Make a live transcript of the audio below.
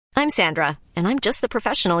I'm Sandra, and I'm just the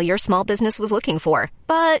professional your small business was looking for.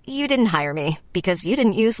 But you didn't hire me because you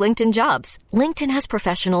didn't use LinkedIn Jobs. LinkedIn has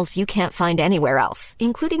professionals you can't find anywhere else,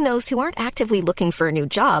 including those who aren't actively looking for a new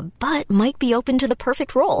job, but might be open to the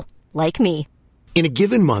perfect role, like me. In a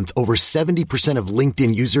given month, over 70% of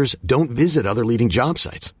LinkedIn users don't visit other leading job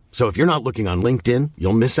sites. So if you're not looking on LinkedIn,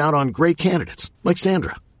 you'll miss out on great candidates like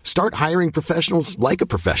Sandra. Start hiring professionals like a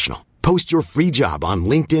professional. Post your free job on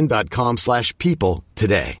linkedin.com/people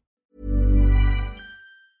today.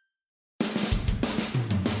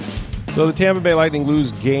 So the Tampa Bay Lightning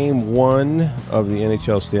lose Game 1 of the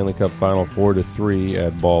NHL Stanley Cup Final 4-3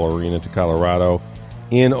 at Ball Arena to Colorado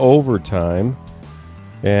in overtime.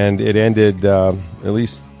 And it ended, at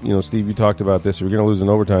least, Steve, you talked about this. If you're going to lose in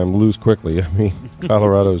overtime, lose quickly. I mean,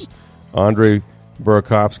 Colorado's Andrei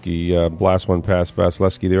Burakovsky blast one past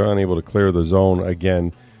Vasilevsky. They were unable to clear the zone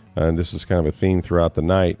again. And this is kind of a theme throughout the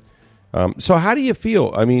night. So how do you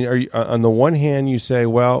feel? I mean, are you, on the one hand, you say,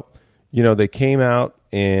 well, they came out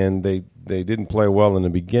and they didn't play well in the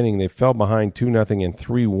beginning. They fell behind 2-0 and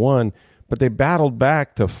 3-1, but they battled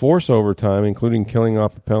back to force overtime, including killing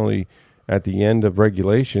off a penalty at the end of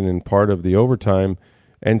regulation and part of the overtime.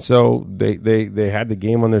 And so they had the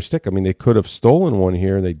game on their stick. I mean, they could have stolen one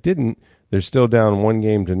here. They didn't. They're still down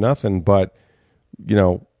 1-0, but,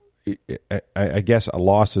 I guess a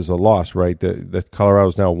loss is a loss, right? That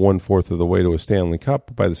Colorado's now 1/4 of the way to a Stanley Cup.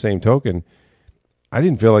 But by the same token, I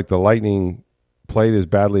didn't feel like the Lightning played as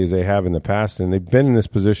badly as they have in the past, and they've been in this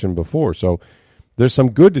position before. So there's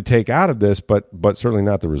some good to take out of this, but certainly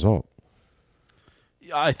not the result.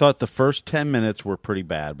 I thought the first 10 minutes were pretty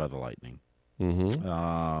bad by the Lightning.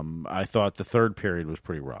 Mm-hmm. I thought the third period was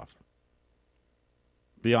pretty rough.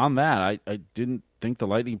 Beyond that, I didn't think the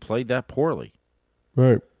Lightning played that poorly.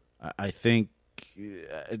 Right. I think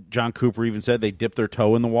John Cooper even said they dipped their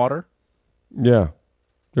toe in the water. Yeah.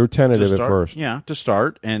 They were tentative at first. Yeah, to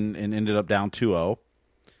start, and ended up down 2-0.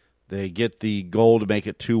 They get the goal to make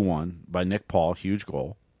it 2-1 by Nick Paul, huge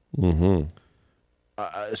goal. Mm-hmm.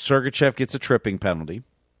 Sergachev gets a tripping penalty.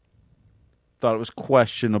 Thought it was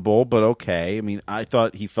questionable, but okay. I mean, I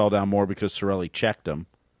thought he fell down more because Cirelli checked him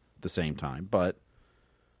at the same time, but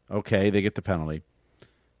okay, they get the penalty.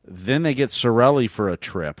 Then they get Cirelli for a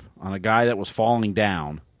trip on a guy that was falling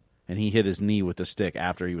down, and he hit his knee with the stick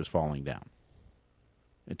after he was falling down.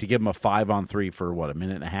 And to give him a 5-on-3 for, a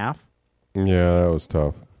minute and a half? Yeah, that was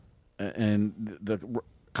tough. And the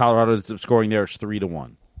Colorado scoring there is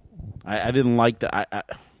 3-1. I didn't like that.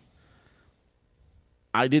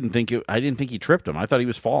 I didn't think he tripped him. I thought he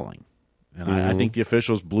was falling, and I think the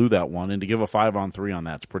officials blew that one. And to give a 5-on-3 on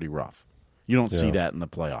that's pretty rough. You don't see that in the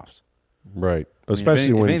playoffs, right?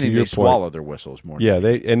 Especially when if anything, they swallow their whistles more. Yeah,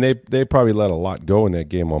 they probably let a lot go in that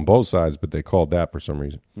game on both sides, but they called that for some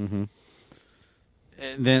reason. Mm-hmm.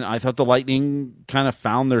 And then I thought the Lightning kind of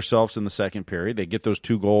found themselves in the second period. They get those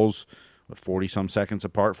two goals, 40-some seconds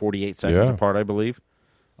apart, 48 seconds apart, I believe.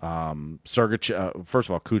 Sergachev, first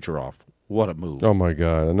of all, Kucherov, what a move. Oh, my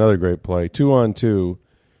God, another great play. 2-on-2.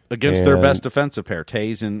 Against their best defensive pair,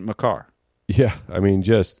 Taves and Makar. Yeah, I mean,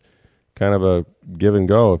 just kind of a give and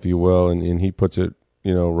go, if you will, and he puts it,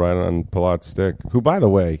 right on Palat's stick, who, by the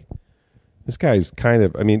way, this guy's kind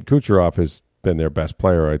of, I mean, Kucherov has been their best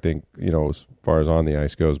player, I think, as far as on the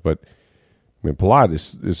ice goes. But, I mean, Palat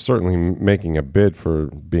is certainly making a bid for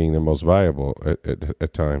being the most valuable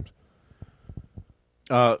at times.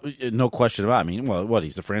 No question about it. I mean,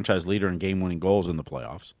 he's the franchise leader in game-winning goals in the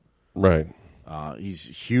playoffs. Right.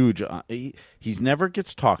 He's huge. He's never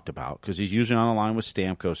gets talked about because he's usually on a line with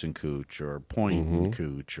Stamkos and Kuch, or Point and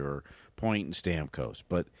Kuch, or Point and Stamkos.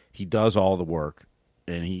 But he does all the work,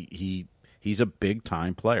 and he's a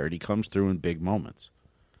big-time player. And he comes through in big moments.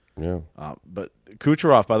 Yeah. But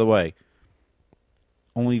Kucherov, by the way,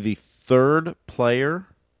 only the third player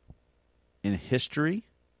in history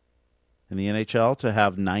in the NHL to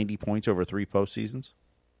have 90 points over 3 postseasons.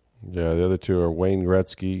 Yeah, the other two are Wayne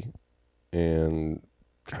Gretzky and,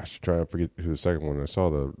 gosh, I'm trying to forget who the second one. I saw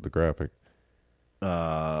the graphic. It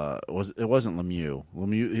wasn't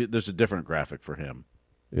Lemieux. There's a different graphic for him.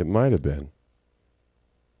 It might have been.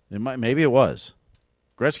 Maybe it was.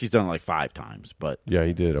 Gretzky's done it like 5 times, but yeah,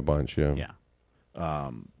 he did a bunch. Yeah.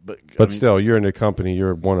 But still, you're in the company.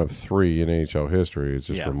 You're one of 3 in NHL history. It's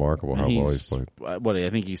just remarkable how well he's played. I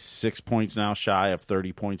think he's 6 points now shy of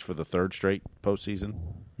 30 points for the third straight postseason.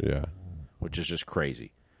 Yeah, which is just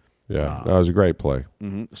crazy. Yeah, that was a great play.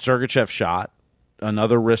 Sergachev shot,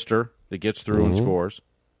 another wrister that gets through and scores.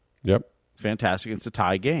 Yep, fantastic. It's a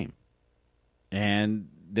tie game, and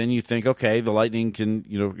then you think, okay, the Lightning can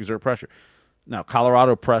exert pressure. Now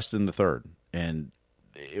Colorado pressed in the third, and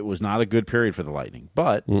it was not a good period for the Lightning,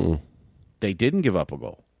 but they didn't give up a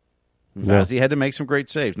goal. Vazzy had to make some great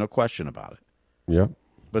saves, no question about it. Yeah.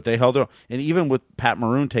 But they held it on. And even with Pat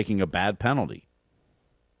Maroon taking a bad penalty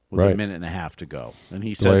with a minute and a half to go. And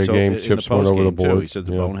he said so in the postgame, too. He said it's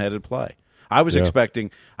a boneheaded play. I was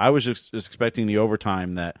expecting the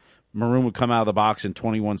overtime that Maroon would come out of the box and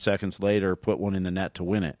 21 seconds later put one in the net to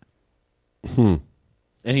win it. And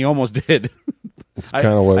he almost did. I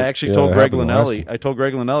actually told Greg Linnelli. I told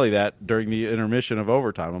Greg Linnelli that during the intermission of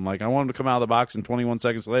overtime. I'm like, I want him to come out of the box and 21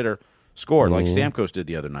 seconds later score like Stamkos did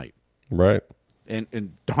the other night. Right.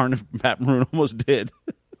 And darn if Pat Maroon almost did.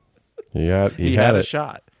 He had a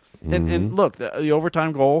shot. And look, the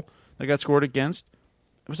overtime goal that got scored against,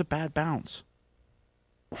 it was a bad bounce.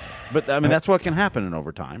 But I mean, that's what can happen in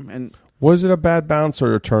overtime. And was it a bad bounce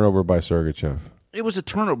or a turnover by Sergachev? It was a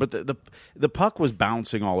turnover, but the puck was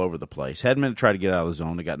bouncing all over the place. Hedman tried to get out of the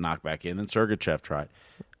zone, it got knocked back in. Then Sergachev tried.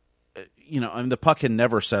 The puck had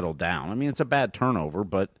never settled down. I mean, it's a bad turnover,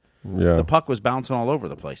 but the puck was bouncing all over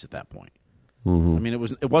the place at that point. I mean,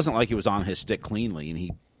 it wasn't like it was on his stick cleanly and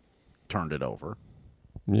he turned it over.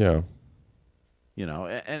 Yeah. Then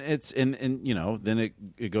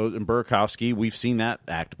it goes in Burakovsky. We've seen that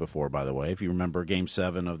act before, by the way. If you remember Game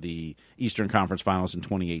 7 of the Eastern Conference Finals in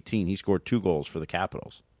 2018, he scored 2 goals for the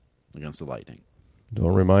Capitals against the Lightning.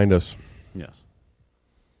 Don't remind us. Yes.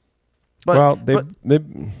 But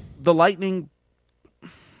the Lightning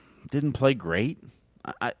didn't play great.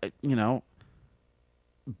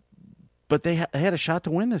 But they had a shot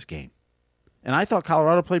to win this game. And I thought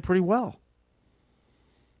Colorado played pretty well.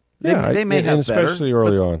 They may have especially better,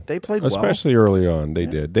 early on. They played well. Especially early on, they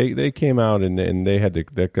did. They came out and they had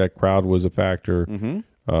that crowd was a factor.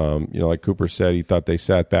 Like Cooper said, he thought they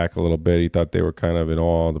sat back a little bit. He thought they were kind of in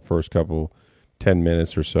awe the first couple 10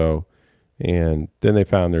 minutes or so, and then they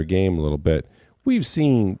found their game a little bit. We've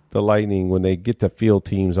seen the Lightning when they get to field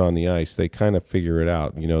teams on the ice, they kind of figure it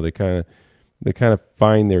out. They kind of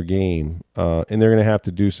find their game, and they're going to have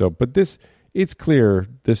to do so. But it's clear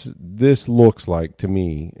this looks like to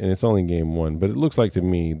me, and it's only game 1, but it looks like to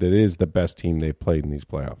me that it is the best team they've played in these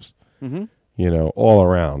playoffs. All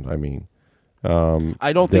around. I mean,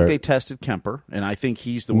 I don't think they tested Kemper, and I think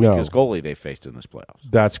he's the weakest goalie they faced in this playoffs.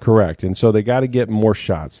 That's correct, and so they got to get more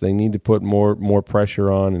shots. They need to put more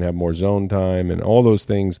pressure on and have more zone time and all those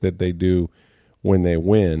things that they do when they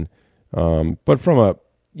win. But from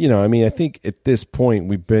I think at this point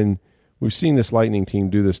we've seen this Lightning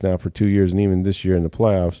team do this now for 2 years, and even this year in the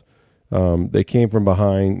playoffs. They came from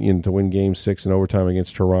behind to win Game 6 in overtime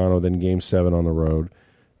against Toronto, then Game 7 on the road.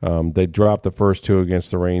 They dropped the first 2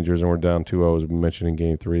 against the Rangers and were down 2-0, as we mentioned in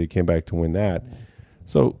Game 3. They came back to win that.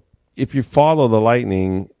 So if you follow the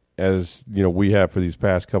Lightning, as we have for these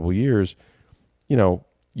past couple of years, you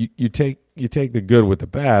take the good with the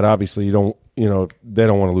bad. Obviously, they don't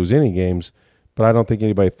want to lose any games, but I don't think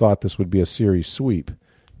anybody thought this would be a series sweep.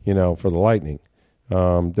 For the Lightning.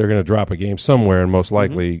 They're going to drop a game somewhere, and most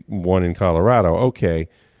likely one in Colorado. Okay.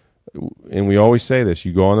 And we always say this.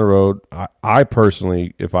 You go on the road. I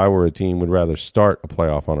personally, if I were a team, would rather start a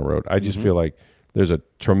playoff on the road. I just feel like there's a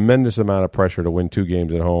tremendous amount of pressure to win 2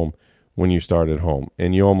 games at home when you start at home,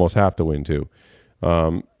 and you almost have to win 2.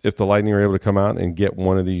 If the Lightning are able to come out and get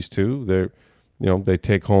one of these 2, they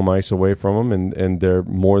take home ice away from them, and they're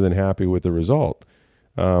more than happy with the result.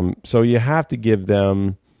 So you have to give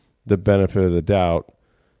them the benefit of the doubt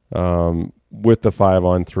with the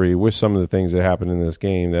 5-on-3, with some of the things that happened in this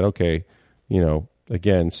game that, okay,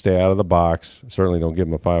 again, stay out of the box. Certainly don't give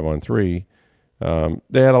them a 5-on-3.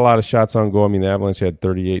 They had a lot of shots on goal. I mean, the Avalanche had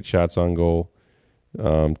 38 shots on goal,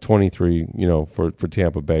 23, for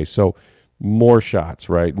Tampa Bay. So more shots,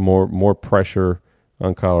 right? More pressure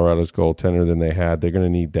on Colorado's goaltender than they had. They're going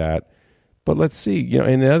to need that. But let's see.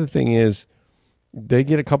 And the other thing is, they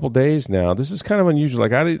get a couple days now. This is kind of unusual.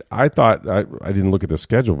 Like I thought I didn't look at the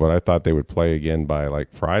schedule, but I thought they would play again by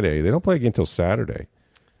like Friday. They don't play again until Saturday.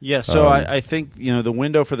 Yeah, so I think the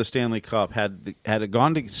window for the Stanley Cup had it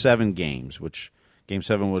gone to 7 games, which Game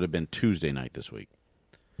 7 would have been Tuesday night this week.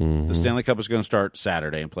 The Stanley Cup is going to start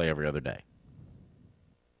Saturday and play every other day.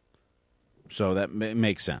 So that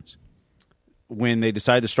makes sense. When they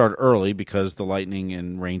decided to start early because the Lightning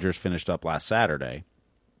and Rangers finished up last Saturday,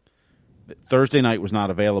 Thursday night was not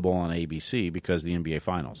available on ABC because the NBA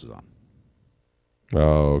Finals is on.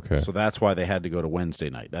 Oh, okay. So that's why they had to go to Wednesday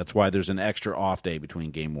night. That's why there's an extra off day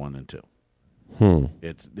between Game 1 and 2.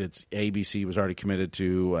 It's ABC was already committed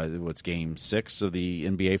to what's Game 6 of the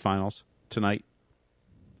NBA Finals tonight,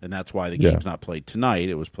 and that's why the game's not played tonight.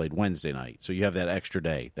 It was played Wednesday night. So you have that extra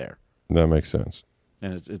day there. That makes sense.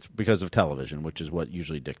 And it's because of television, which is what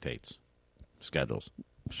usually dictates schedules.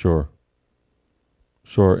 Sure.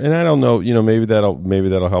 And I don't know, maybe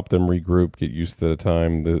that'll help them regroup, get used to the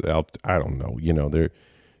time. I don't know, you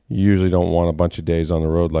usually don't want a bunch of days on the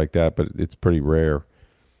road like that, but it's pretty rare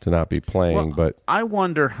to not be playing. But I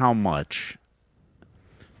wonder how much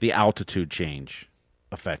the altitude change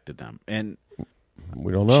affected them. And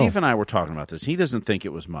we don't know. Chief and I were talking about this. He doesn't think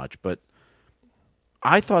it was much, but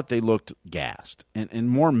I thought they looked gassed and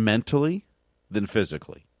more mentally than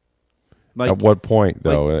physically. At what point,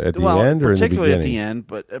 though? At the end or in the beginning?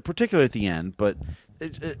 Particularly at the end. But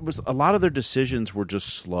it was a lot of their decisions were just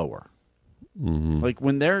slower. Mm-hmm. Like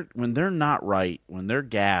when they're not right, when they're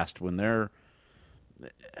gassed,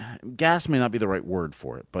 gas may not be the right word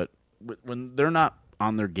for it, but when they're not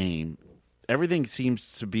on their game, everything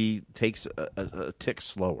seems to be takes a tick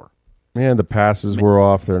slower. Man, the passes were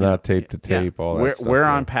off. They're not tape to tape. All that stuff. Where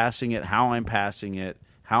I'm passing it, how I'm passing it,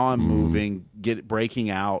 how I'm moving, breaking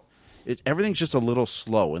out. Everything's just a little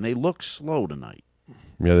slow, and they look slow tonight.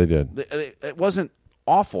 Yeah, they did. It wasn't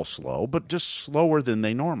awful slow, but just slower than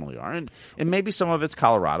they normally are. And maybe some of it's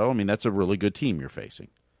Colorado. I mean, that's a really good team you're facing.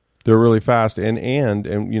 They're really fast,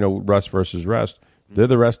 and rest versus rest. They're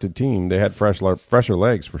the rested team. They had fresher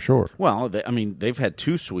legs for sure. Well, they've had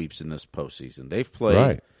 2 sweeps in this postseason. They've played.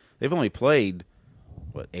 Right. They've only played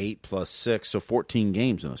 8 plus 6, so 14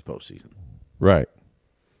 games in this postseason. Right.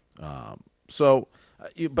 But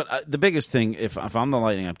the biggest thing, if I'm the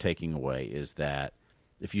Lightning, I'm taking away is that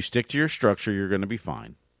if you stick to your structure, you're going to be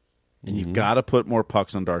fine. And you've got to put more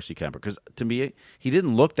pucks on Darcy Kemper because, to me, he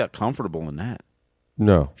didn't look that comfortable in that.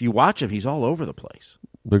 No. If you watch him, he's all over the place.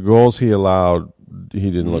 The goals he allowed,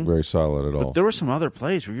 he didn't look very solid at all. But there were some other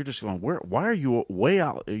plays where you're just going, why are you way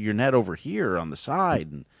out your net over here on the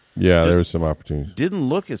side? And there was some opportunities. Didn't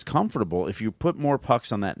look as comfortable. If you put more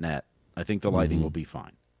pucks on that net, I think the Lightning will be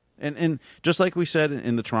fine. And just like we said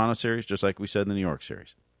in the Toronto series, just like we said in the New York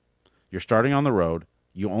series, you're starting on the road.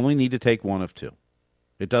 You only need to take one of 2.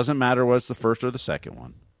 It doesn't matter whether it's the first or the second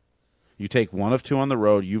one. You take one of 2 on the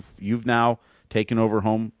road. You've now taken over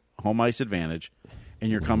home ice advantage,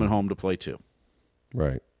 and you're coming home to play 2.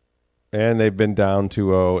 Right. And they've been down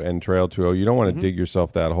 2-0 and trailed 2-0. You don't want to dig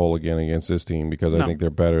yourself that hole again against this team because I think they're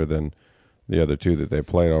better than the other 2 that they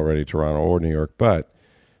played already, Toronto or New York. But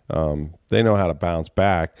they know how to bounce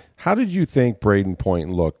back. How did you think Braden Point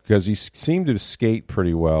looked? Because he seemed to skate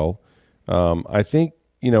pretty well. I think,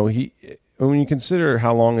 when you consider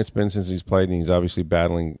how long it's been since he's played, and he's obviously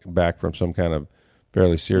battling back from some kind of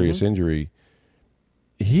fairly serious injury,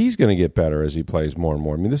 he's going to get better as he plays more and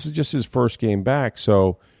more. I mean, this is just his first game back,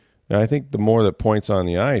 so I think the more that Point's on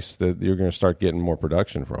the ice, that you're going to start getting more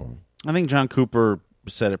production from him. I think John Cooper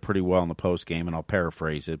said it pretty well in the post game, and I'll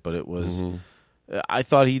paraphrase it, but it was I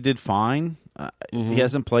thought he did fine. He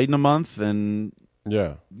hasn't played in a month, and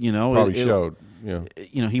probably showed. Yeah,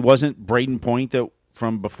 he wasn't Braden Point that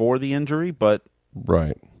from before the injury, but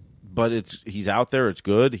right. But he's out there. It's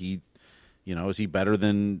good. Is he better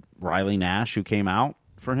than Riley Nash, who came out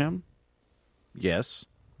for him? Yes.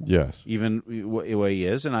 Even the way he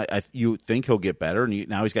is, and you think he'll get better. And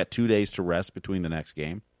now he's got 2 days to rest between the next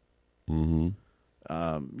game.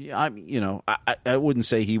 I wouldn't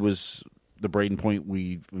say he was the Braden Point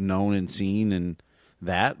we've known and seen, and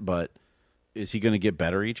that, but is he going to get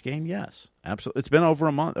better each game? Yes, absolutely. It's been over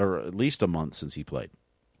a month, or at least a month, since he played.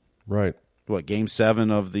 Right. Game 7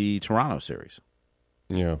 of the Toronto series.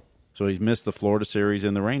 Yeah. So he's missed the Florida series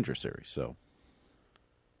and the Ranger series. So,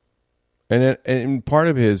 and part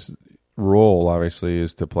of his role, obviously,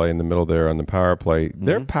 is to play in the middle there on the power play.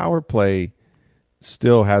 Their power play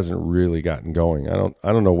still hasn't really gotten going.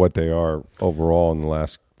 I don't know what they are overall in the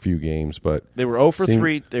last few games, but they were 0 for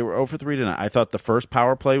 3. They were 0 for 3 tonight. I thought the first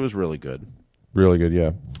power play was really good. Really good,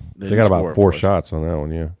 yeah. They got about 4 shots on that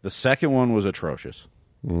one, yeah. The second one was atrocious.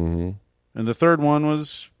 And the third one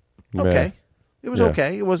was okay. It was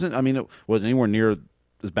okay. It wasn't. I mean, it wasn't anywhere near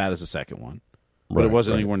as bad as the second one, but it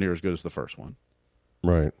wasn't anywhere near as good as the first one.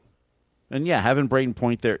 Right. And having Braden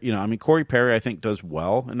Point there, Corey Perry I think does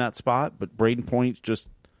well in that spot, but Braden Point's just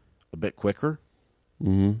a bit quicker.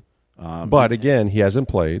 But again, he hasn't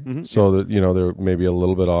played, so that they're maybe a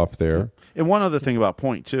little bit off there. And one other thing about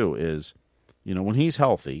Point too is, when he's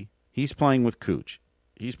healthy, he's playing with Cooch,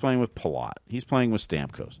 he's playing with Palat, he's playing with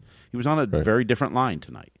Stamkos. He was on a very different line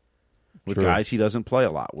tonight with guys he doesn't play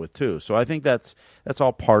a lot with too. So I think that's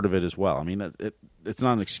all part of it as well. I mean, it's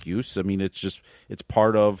not an excuse. I mean, it's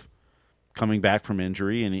part of coming back from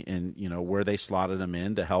injury and where they slotted him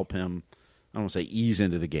in to help him. I don't want to say ease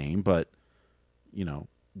into the game, but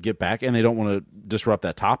get back, and they don't want to disrupt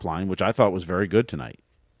that top line, which I thought was very good tonight.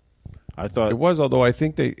 I thought it was, although I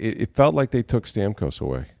think it felt like they took Stamkos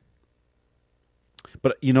away.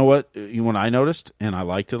 But you know what? What I noticed, and I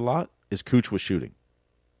liked it a lot, is Cooch was shooting.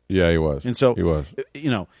 Yeah, he was. And so, he was.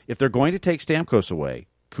 If they're going to take Stamkos away,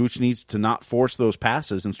 Cooch needs to not force those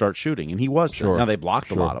passes and start shooting. And he was. Sure. Now, they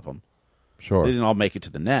blocked a lot of them. Sure. They didn't all make it to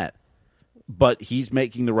the net. But he's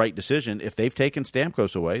making the right decision. If they've taken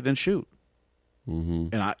Stamkos away, then shoot. Mm-hmm.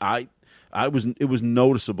 And it was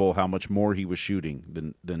noticeable how much more he was shooting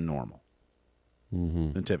than normal,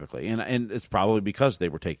 than typically. And it's probably because they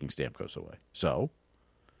were taking Stamkos away. So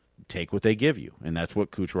take what they give you. And that's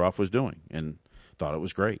what Kucherov was doing. And thought it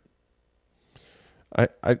was great.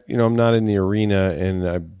 I'm not in the arena, and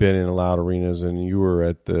I've been in a lot of arenas, and you were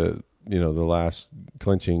at the last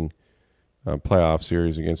clinching playoff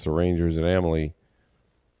series against the Rangers at Amalie.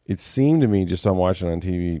 It seemed to me, just on watching on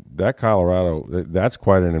TV, that Colorado, that's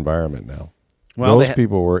quite an environment now. Well, those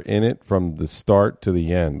people were in it from the start to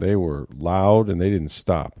the end. They were loud, and they didn't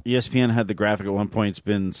stop. ESPN had the graphic at one point. It's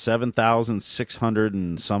been 7,600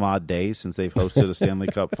 and some odd days since they've hosted a Stanley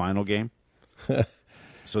Cup final game.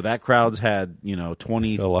 So that crowd's had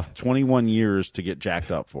 21 years to get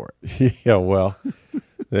jacked up for it. Yeah, well,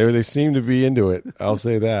 they seem to be into it. I'll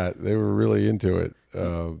say that. They were really into it.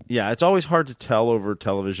 Yeah, it's always hard to tell over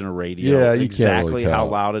television or radio exactly how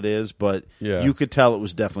loud it is, but you could tell it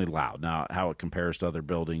was definitely loud. Now, how it compares to other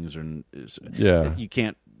buildings, you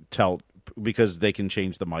can't tell because they can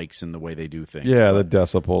change the mics and the way they do things. Yeah, the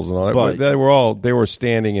decibels and all that. But they were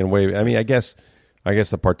standing and waving. I mean, I guess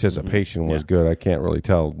the participation was good. I can't really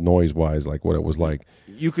tell noise-wise like what it was like.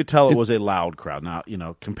 You could tell it was a loud crowd. Now,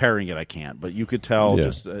 comparing it, I can't, but you could tell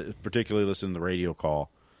just particularly listening to the radio call.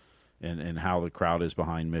 And how the crowd is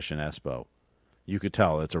behind Mission Espo, you could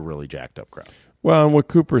tell it's a really jacked up crowd. Well, and what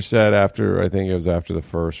Cooper said after the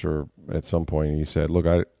first or at some point, he said, "Look,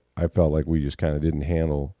 I felt like we just kind of didn't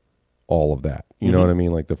handle all of that. You know what I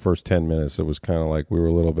mean? Like the first 10 minutes, it was kind of like we were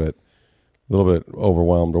a little bit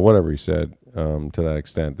overwhelmed or whatever he said to that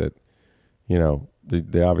extent that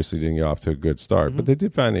they obviously didn't get off to a good start, but they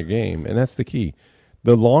did find their game, and that's the key.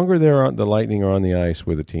 The longer the Lightning are on the ice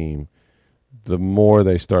with a team, the more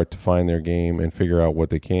they start to find their game and figure out what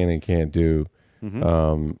they can and can't do.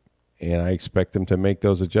 And I expect them to make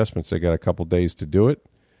those adjustments. They got a couple days to do it.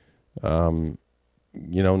 They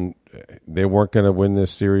weren't going to win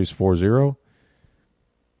this series 4-0.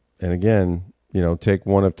 And again, take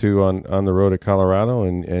one of two on the road at Colorado,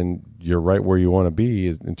 and you're right where you want to be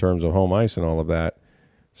in terms of home ice and all of that.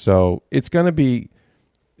 So it's going to be,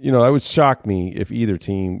 it would shock me if either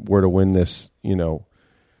team were to win this,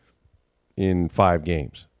 in 5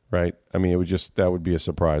 games, right? I mean, that would be a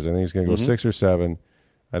surprise. I think it's going to go 6 or 7.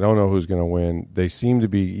 I don't know who's going to win. They seem to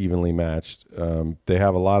be evenly matched. They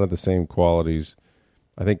have a lot of the same qualities.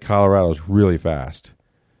 I think Colorado's really fast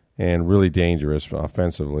and really dangerous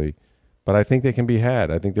offensively, but I think they can be had.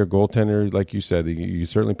 I think their goaltender, like you said, you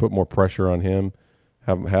certainly put more pressure on him,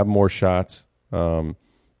 have more shots,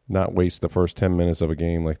 not waste the first 10 minutes of a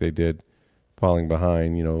game like they did falling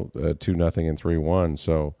behind, 2-0 and 3-1.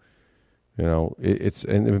 So,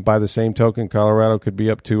 and by the same token, Colorado could be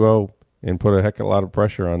up 2-0 and put a heck of a lot of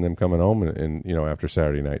pressure on them coming home and after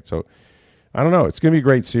Saturday night. So I don't know. It's going to be a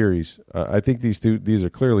great series. I think these are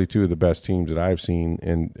clearly two of the best teams that I've seen,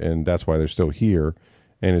 and that's why they're still here.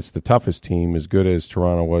 And it's the toughest team, as good as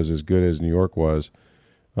Toronto was, as good as New York was.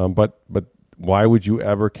 But why would you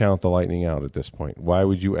ever count the Lightning out at this point? Why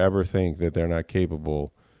would you ever think that they're not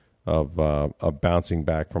capable of bouncing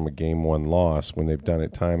back from a Game 1 loss when they've done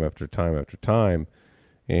it time after time after time?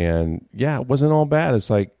 And, it wasn't all bad.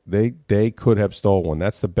 It's like they could have stole one.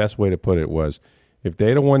 That's the best way to put it was if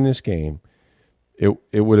they'd have won this game,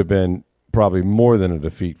 it would have been probably more than a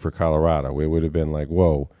defeat for Colorado. It would have been like,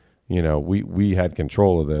 whoa, we had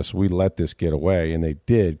control of this. We let this get away, and they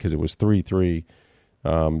did because it was 3-3.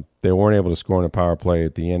 They weren't able to score in a power play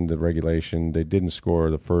at the end of regulation. They didn't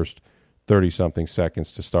score the first 30-something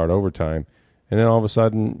seconds to start overtime. And then all of a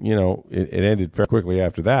sudden, it ended very quickly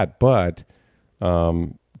after that. But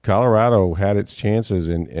Colorado had its chances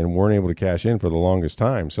and weren't able to cash in for the longest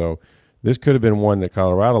time. So this could have been one that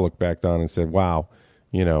Colorado looked back on and said, wow,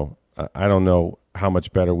 I don't know how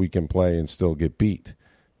much better we can play and still get beat.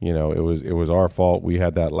 It was our fault. We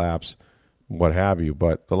had that lapse, what have you.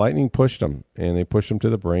 But the Lightning pushed them, and they pushed them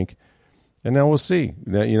to the brink. And now we'll see.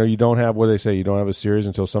 Now, you don't have what they say. You don't have a series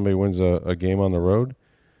until somebody wins a game on the road.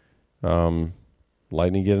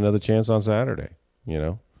 Lightning get another chance on Saturday,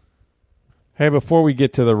 Hey, before we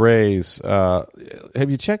get to the Rays, have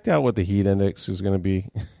you checked out what the heat index is going to be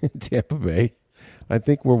in Tampa Bay? I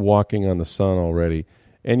think we're walking on the sun already.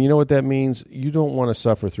 And you know what that means? You don't want to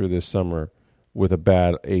suffer through this summer with a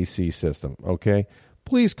bad AC system, okay?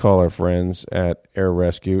 please call our friends at Air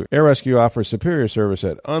Rescue. Air Rescue offers superior service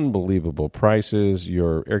at unbelievable prices.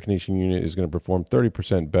 Your air conditioning unit is going to perform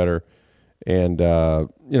 30% better and,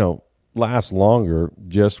 last longer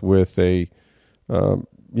just with a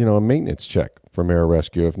maintenance check from Air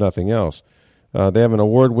Rescue, if nothing else. They have an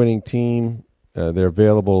award-winning team. They're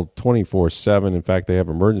available 24/7. In fact, they have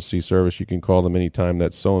emergency service. You can call them anytime.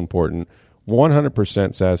 That's so important.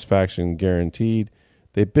 100% satisfaction guaranteed.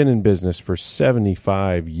 They've been in business for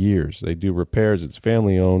 75 years. They do repairs. It's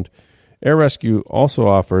family-owned. Air Rescue also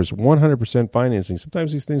offers 100% financing.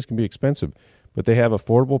 Sometimes these things can be expensive, but they have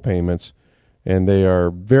affordable payments, and they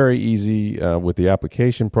are very easy with the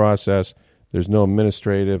application process. There's no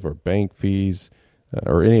administrative or bank fees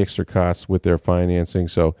or any extra costs with their financing.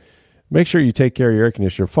 So make sure you take care of your air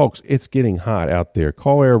conditioner. Folks, it's getting hot out there.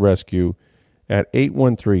 Call Air Rescue at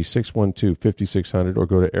 813-612-5600 or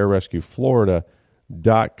go to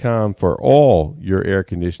airrescueflorida.com for all your air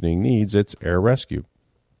conditioning needs. It's Air Rescue.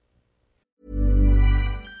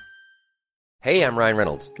 Hey, I'm Ryan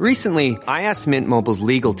Reynolds. Recently, I asked Mint Mobile's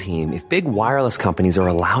legal team if big wireless companies are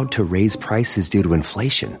allowed to raise prices due to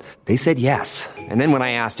inflation. They said yes. And then when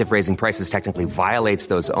I asked if raising prices technically violates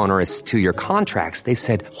those onerous two-year contracts, they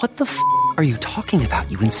said, "What the f*** are you talking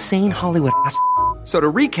about, you insane Hollywood ass?" So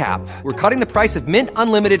to recap, we're cutting the price of Mint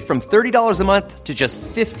Unlimited from $30 a month to just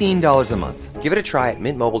 $15 a month. Give it a try at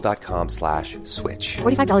mintmobile.com/switch.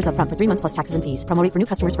 $45 up front for 3 months plus taxes and fees. Promo rate for new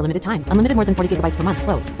customers for limited time. Unlimited more than 40 gigabytes per month.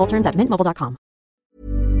 Slows full terms at mintmobile.com.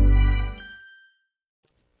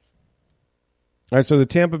 All right, so the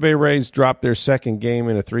Tampa Bay Rays dropped their second game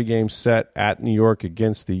in a 3-game set at New York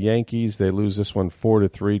against the Yankees. They lose this one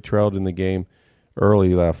 4-3, trailed in the game early,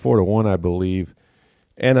 4-1, I believe.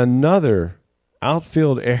 And another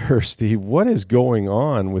outfield error, Steve. What is going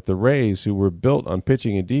on with the Rays, who were built on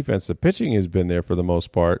pitching and defense? The pitching has been there for the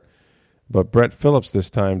most part, but Brett Phillips this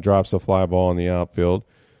time drops a fly ball in the outfield.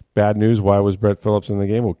 Bad news, why was Brett Phillips in the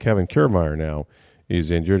game? Well, Kevin Kiermaier now is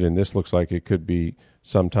injured, and this looks like it could be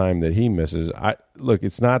some time that he misses. Look,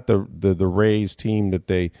 it's not the Rays team that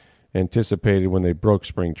they anticipated when they broke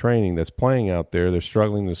spring training that's playing out there. They're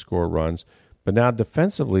struggling to score runs. But now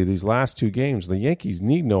defensively, these last 2 games, the Yankees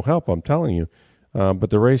need no help, I'm telling you. But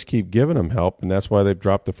the Rays keep giving them help, and that's why they've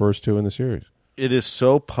dropped the first 2 in the series. It is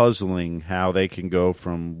so puzzling how they can go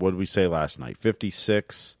from, what did we say last night,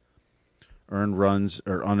 56 earned runs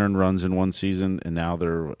or unearned runs in one season, and now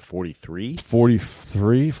they're 43?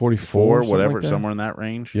 43, 44, whatever, like somewhere in that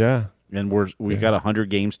range. Yeah. And we've got 100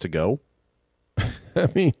 games to go. I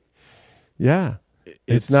mean, yeah.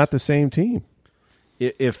 It's not the same team.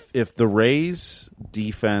 If the Rays'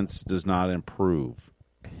 defense does not improve,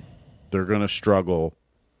 they're going to struggle.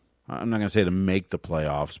 I'm not going to say to make the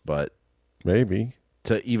playoffs, but maybe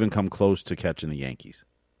to even come close to catching the Yankees.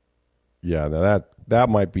 Yeah, now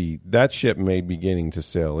that ship may be beginning to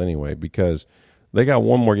sail anyway, because they got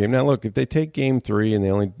one more game. Now, look, if they take game 3 and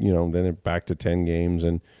they only, then they're back to 10 games,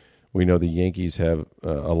 and we know the Yankees have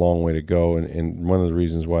a long way to go, and one of the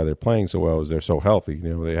reasons why they're playing so well is they're so healthy.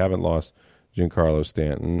 They haven't lost Giancarlo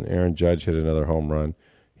Stanton. Aaron Judge hit another home run.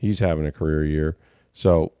 He's having a career year.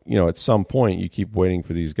 So, at some point, you keep waiting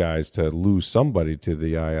for these guys to lose somebody to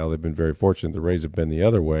the IL. They've been very fortunate. The Rays have been the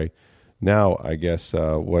other way. Now, I guess,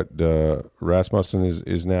 Rasmussen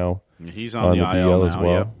is now he's on the IL now, as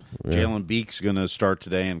well. Yeah. Jalen Beek's going to start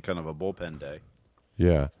today in kind of a bullpen day.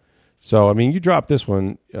 Yeah. So, I mean, you drop this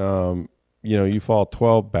one, you fall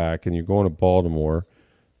 12 back, and you're going to Baltimore,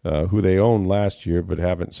 who they owned last year but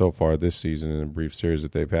haven't so far this season in a brief series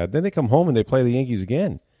that they've had. Then they come home and they play the Yankees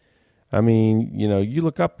again. I mean, you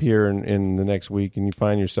look up here in the next week and you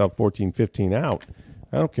find yourself 14-15 out.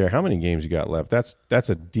 I don't care how many games you got left. That's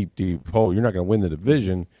a deep, deep hole. You're not going to win the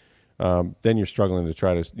division. Then you're struggling to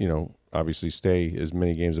try to, obviously stay as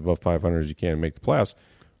many games above 500 as you can and make the playoffs,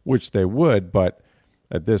 which they would. But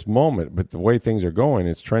at this moment, but the way things are going,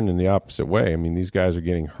 it's trending the opposite way. I mean, these guys are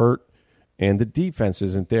getting hurt, and the defense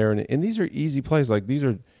isn't there. And these are easy plays. I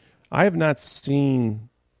have not seen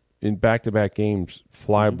in back-to-back games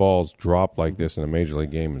fly balls drop like this in a Major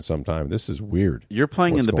League game in some time. This is weird. You're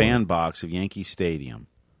playing in the bandbox of Yankee Stadium,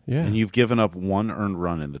 and you've given up 1 earned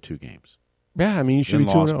run in the 2 games. Yeah, I mean, you should be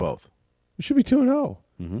 2-0. Lost both. You should be 2-0.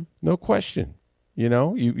 Mm-hmm. No question.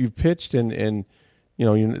 You've pitched and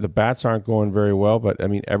the bats aren't going very well, but I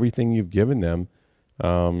mean, everything you've given them,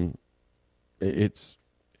 it's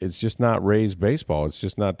just not Rays baseball. It's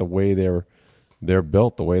just not the way they're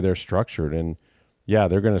built, the way they're structured. And yeah,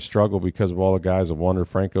 they're going to struggle because of all the guys, the Wander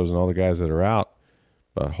Francos and all the guys that are out.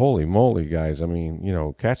 But holy moly, guys, I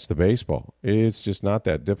mean, catch the baseball. It's just not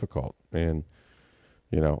that difficult. And,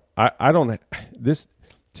 I don't –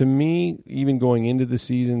 to me, even going into the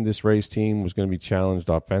season, this Rays team was going to be challenged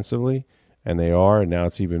offensively, and they are, and now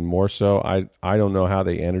it's even more so. I don't know how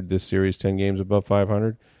they entered this series 10 games above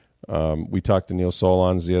 500. We talked to Neil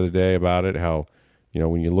Solondz the other day about it, how,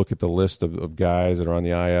 when you look at the list of guys that are on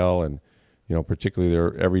the IL and, particularly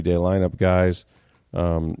their everyday lineup guys,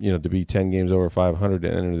 to be 10 games over 500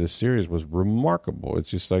 to enter this series was remarkable. It's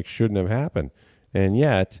just like shouldn't have happened. And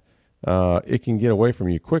yet, it can get away from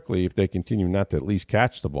you quickly if they continue not to at least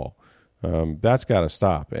catch the ball. That's got to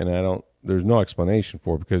stop. And there's no explanation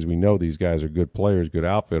for it because we know these guys are good players, good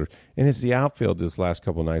outfielders. And it's the outfield this last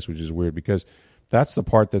couple of nights, which is weird because that's the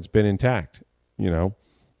part that's been intact, Now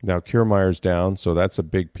Kiermaier's down, so that's a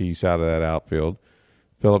big piece out of that outfield.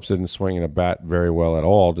 Phillips isn't swinging a bat very well at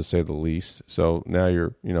all, to say the least. So now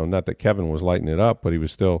you're, not that Kevin was lighting it up, but he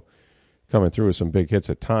was still coming through with some big hits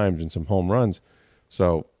at times and some home runs.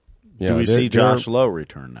 So, do we see Josh Lowe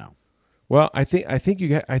return now? Well, I think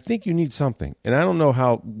you need something, and I don't know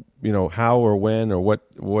how or when or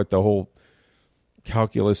what the whole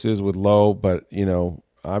calculus is with Lowe, but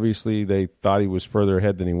obviously they thought he was further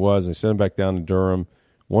ahead than he was, and they sent him back down to Durham.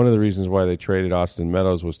 One of the reasons why they traded Austin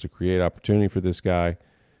Meadows was to create opportunity for this guy.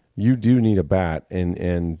 You do need a bat,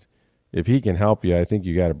 and if he can help you, I think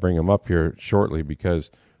you got to bring him up here shortly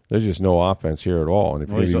because there's just no offense here at all. And if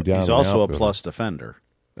he's also a plus defender.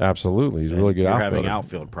 Absolutely, he's a really good outfielder. You're having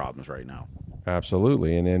outfield problems right now.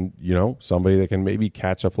 Absolutely, and then somebody that can maybe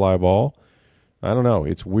catch a fly ball. I don't know.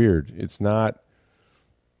 It's weird. It's not.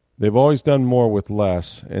 They've always done more with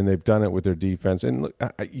less, and they've done it with their defense. And look,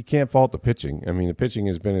 you can't fault the pitching. I mean, the pitching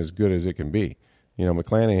has been as good as it can be.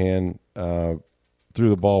 McClanahan threw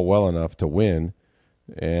the ball well enough to win,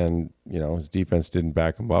 and his defense didn't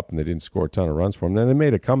back him up, and they didn't score a ton of runs for him. Then they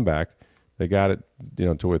made a comeback. They got it,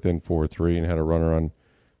 to within 4-3 and had a runner on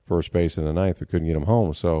first base in the ninth. We couldn't get him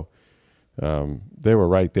home, so they were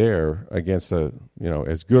right there against as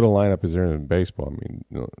good a lineup as there is in baseball. I mean,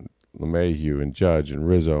 LeMahieu and Judge and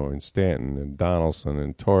Rizzo and Stanton and Donaldson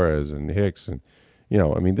and Torres and Hicks and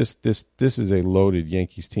this is a loaded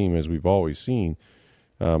Yankees team as we've always seen.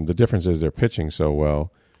 The difference is they're pitching so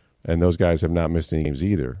well, and those guys have not missed any games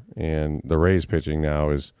either. And the Rays pitching now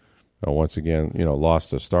is once again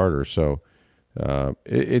lost a starter. So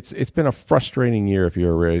it's been a frustrating year if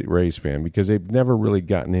you're a Rays fan because they've never really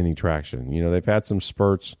gotten any traction. They've had some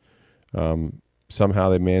spurts. Somehow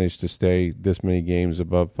they managed to stay this many games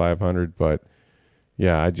above 500, but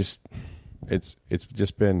yeah, it's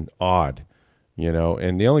just been odd,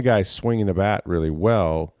 And the only guy swinging the bat really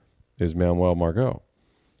well is Manuel Margot,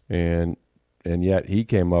 and yet he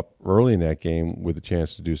came up early in that game with a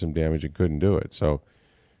chance to do some damage and couldn't do it. So,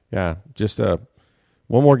 yeah, just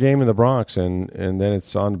one more game in the Bronx, and then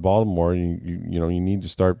it's on to Baltimore. You need to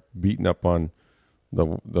start beating up on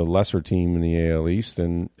the lesser team in the AL East,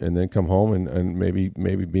 and then come home and maybe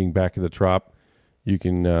being back at the Trop, you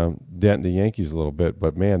can dent the Yankees a little bit.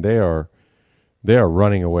 But man, they are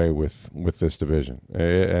running away with this division,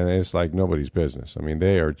 and it's like nobody's business. I mean,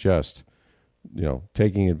 they are just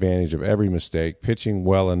taking advantage of every mistake, pitching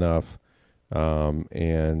well enough,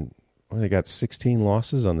 and they got 16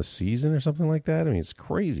 losses on the season or something like that. I mean, it's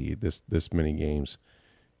crazy this many games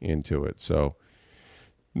into it. So.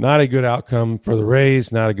 Not a good outcome for the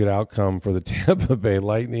Rays, not a good outcome for the Tampa Bay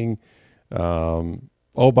Lightning. By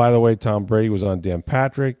the way, Tom Brady was on Dan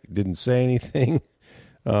Patrick, didn't say anything.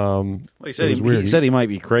 He said he might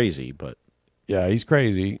be crazy, but... Yeah, he's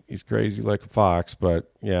crazy. He's crazy like a fox, but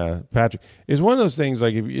yeah, Patrick. It's one of those things,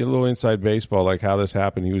 like if you a little inside baseball, like how this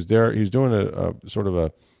happened. He was there, he was doing a sort of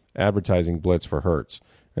a advertising blitz for Hertz.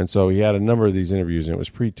 And so he had a number of these interviews, and it was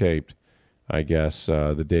pre-taped. I guess,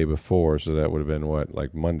 the day before, so that would have been,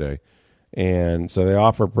 like Monday. And so they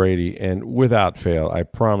offer Brady, and without fail, I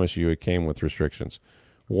promise you it came with restrictions.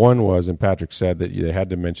 One was, and Patrick said that they had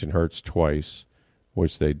to mention Hertz twice,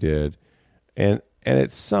 which they did. And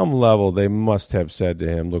at some level, they must have said to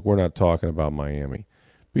him, look, we're not talking about Miami.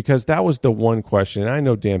 Because that was the one question. And I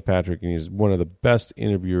know Dan Patrick, and he's one of the best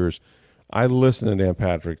interviewers. I listen to Dan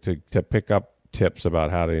Patrick to pick up tips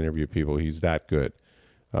about how to interview people. He's that good.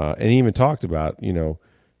 And he even talked about,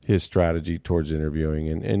 his strategy towards interviewing.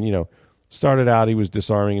 And started out, he was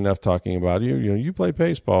disarming enough talking about, you play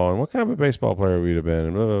baseball, and what kind of a baseball player would you have been,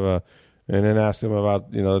 and blah, blah, blah. And then asked him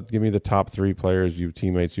about, give me the top 3 players,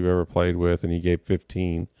 teammates you've ever played with, and he gave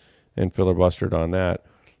 15 and filibustered on that.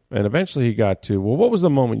 And eventually he got to, well, what was the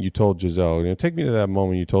moment you told Giselle? Take me to that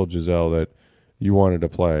moment you told Giselle that you wanted to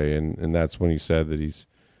play. And that's when he said that he's,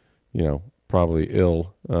 probably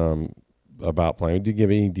ill about playing. He didn't give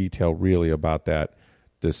any detail really about that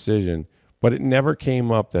decision, but it never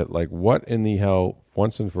came up that, like, what in the hell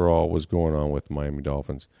once and for all was going on with Miami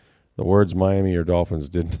Dolphins. The words Miami or Dolphins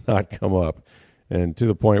did not come up. And to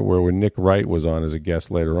the point where when Nick Wright was on as a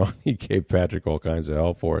guest later on, he gave Patrick all kinds of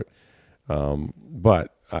hell for it.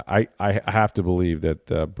 But I have to believe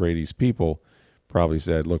that Brady's people probably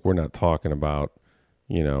said, look, we're not talking about,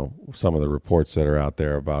 some of the reports that are out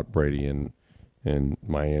there about Brady in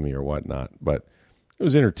Miami or whatnot. But it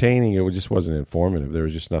was entertaining. It just wasn't informative. There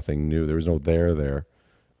was just nothing new. There was no there,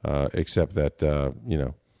 except that,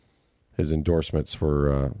 his endorsements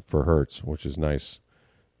for Hurts, which is nice.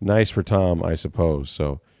 Nice for Tom, I suppose.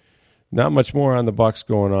 So not much more on the Bucs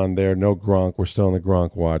going on there. No Gronk. We're still on the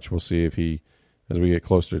Gronk watch. We'll see if he, as we get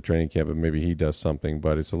closer to training camp, maybe he does something.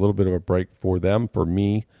 But it's a little bit of a break for them, for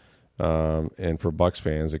me, and for Bucs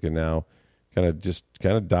fans that can now kind of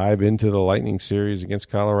dive into the Lightning series against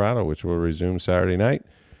Colorado, which will resume Saturday night.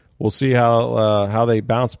 We'll see how they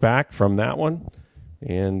bounce back from that one.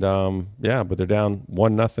 And, but they're down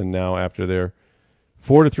 1-0 now after their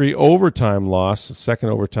 4-3 overtime loss, second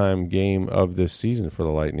overtime game of this season for the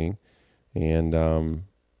Lightning. And, they're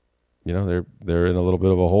in a little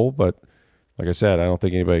bit of a hole. But like I said, I don't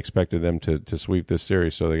think anybody expected them to sweep this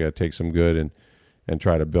series, so they got to take some good and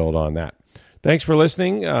try to build on that. Thanks for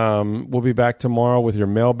listening. We'll be back tomorrow with your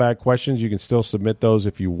mailbag questions. You can still submit those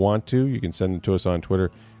if you want to. You can send them to us on Twitter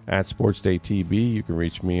at SportsDayTB. You can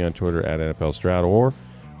reach me on Twitter at NFLStroud, or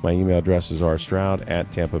my email address is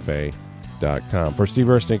rStroud@TampaBay.com. For Steve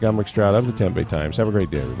Ersnick, I'm Rick Stroud of the Tampa Bay Times. Have a great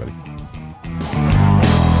day, everybody.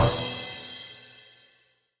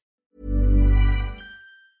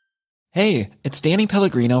 Hey, it's Danny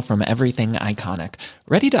Pellegrino from Everything Iconic.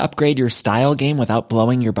 Ready to upgrade your style game without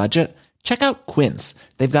blowing your budget? Check out Quince.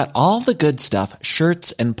 They've got all the good stuff,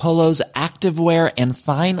 shirts and polos, activewear, and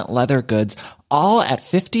fine leather goods, all at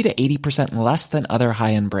 50 to 80% less than other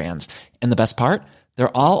high-end brands. And the best part?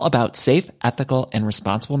 They're all about safe, ethical, and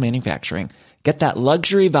responsible manufacturing. Get that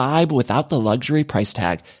luxury vibe without the luxury price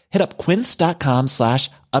tag. Hit up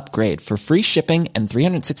quince.com/upgrade for free shipping and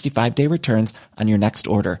 365-day returns on your next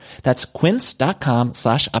order. That's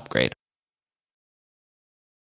quince.com/upgrade.